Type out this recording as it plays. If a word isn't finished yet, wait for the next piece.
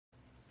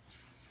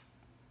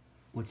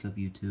What's up,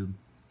 YouTube?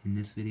 In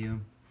this video,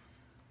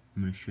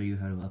 I'm going to show you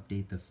how to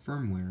update the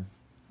firmware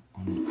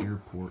on an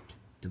airport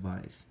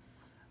device.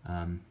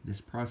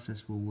 This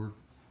process will work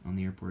on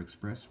the Airport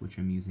Express, which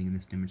I'm using in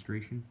this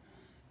demonstration,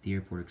 the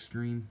Airport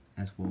Extreme,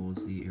 as well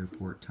as the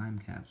Airport Time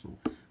Capsule.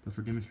 But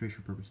for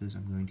demonstration purposes,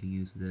 I'm going to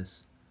use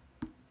this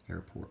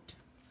airport.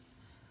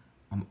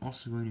 I'm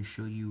also going to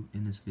show you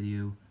in this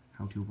video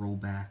how to roll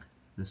back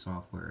the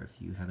software. If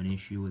you have an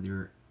issue with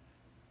your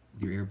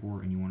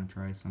airport and you want to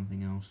try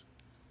something else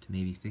to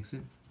maybe fix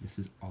it, this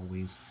is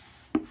always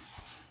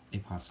a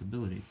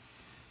possibility.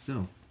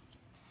 So,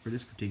 for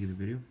this particular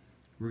video,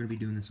 we're going to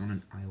be doing this on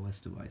an iOS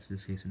device, in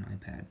this case an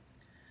iPad.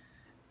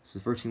 So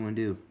the first thing you want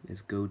to do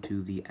is go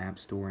to the App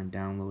Store and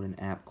download an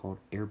app called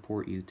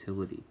Airport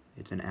Utility.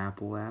 It's an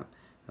Apple app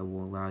that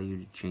will allow you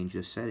to change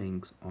the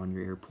settings on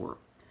your airport.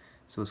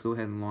 So let's go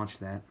ahead and launch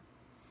that.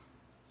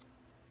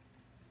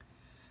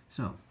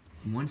 So,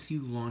 once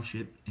you launch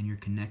it and you're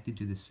connected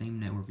to the same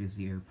network as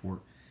the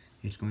airport,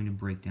 it's going to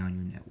break down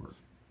your network.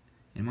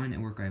 In my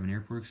network, I have an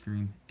Airport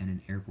Extreme and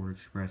an Airport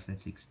Express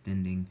that's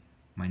extending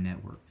my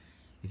network.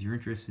 If you're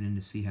interested in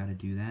to see how to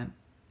do that,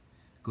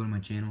 go to my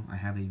channel. I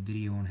have a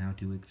video on how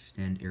to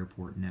extend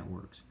airport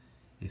networks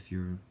if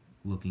you're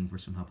looking for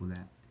some help with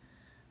that.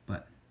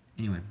 But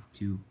anyway,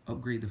 to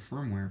upgrade the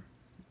firmware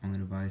on the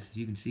device, as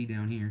you can see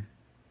down here,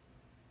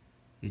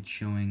 it's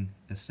showing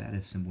a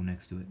status symbol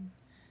next to it.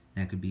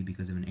 That could be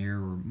because of an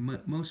error, or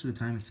most of the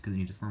time it's because it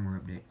needs a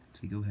firmware update.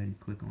 So you go ahead and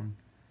click on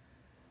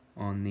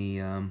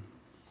the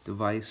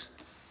device,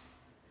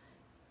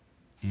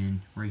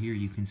 and right here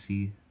you can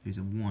see there's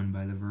a 1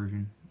 by the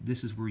version.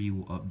 This is where you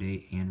will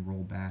update and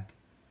roll back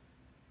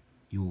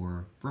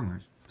your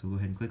firmwares. So go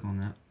ahead and click on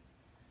that.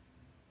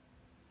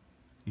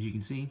 As you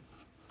can see,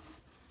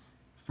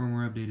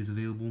 firmware update is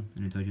available,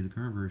 and it tells you the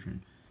current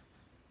version.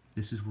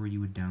 This is where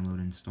you would download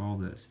and install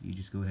this. You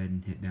just go ahead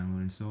and hit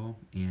download install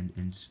and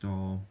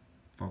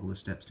follow the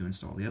steps to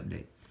install the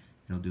update.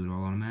 It'll do it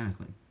all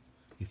automatically.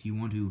 If you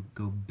want to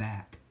go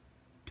back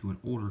to an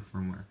older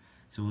firmware,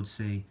 so let's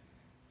say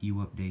you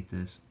update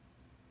this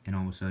and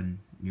all of a sudden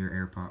your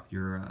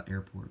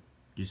airport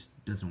just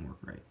doesn't work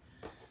right.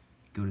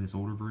 Go to this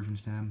older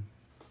versions tab.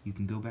 You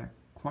can go back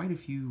quite a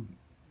few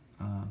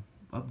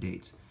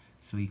updates,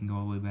 so you can go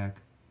all the way back.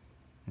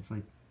 That's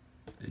like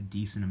a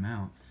decent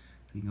amount.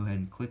 So you can go ahead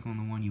and click on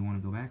the one you want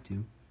to go back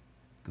to,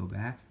 go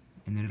back,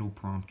 and then it'll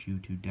prompt you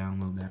to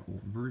download that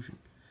old version.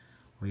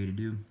 All you have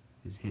to do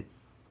is hit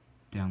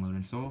download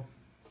install.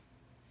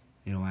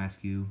 It'll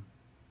ask you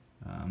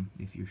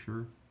if you're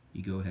sure.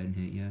 You go ahead and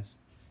hit yes,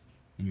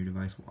 and your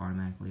device will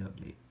automatically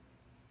update.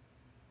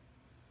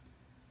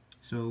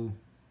 So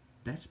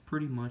that's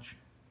pretty much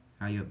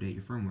how you update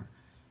your firmware.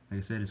 Like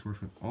I said, this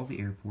works with all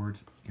the airports.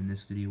 In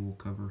this video, we'll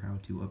cover how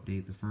to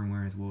update the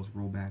firmware as well as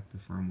roll back the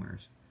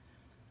firmwares.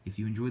 If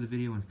you enjoyed the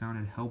video and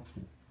found it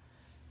helpful,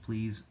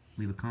 please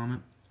leave a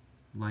comment,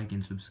 like,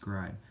 and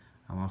subscribe.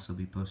 I'll also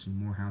be posting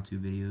more how-to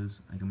videos.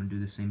 Like I'm going to do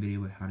the same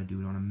video with how to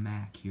do it on a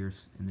Mac here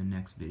in the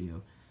next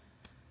video.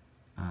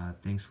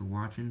 Thanks for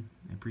watching.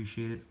 I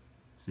appreciate it.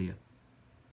 See ya.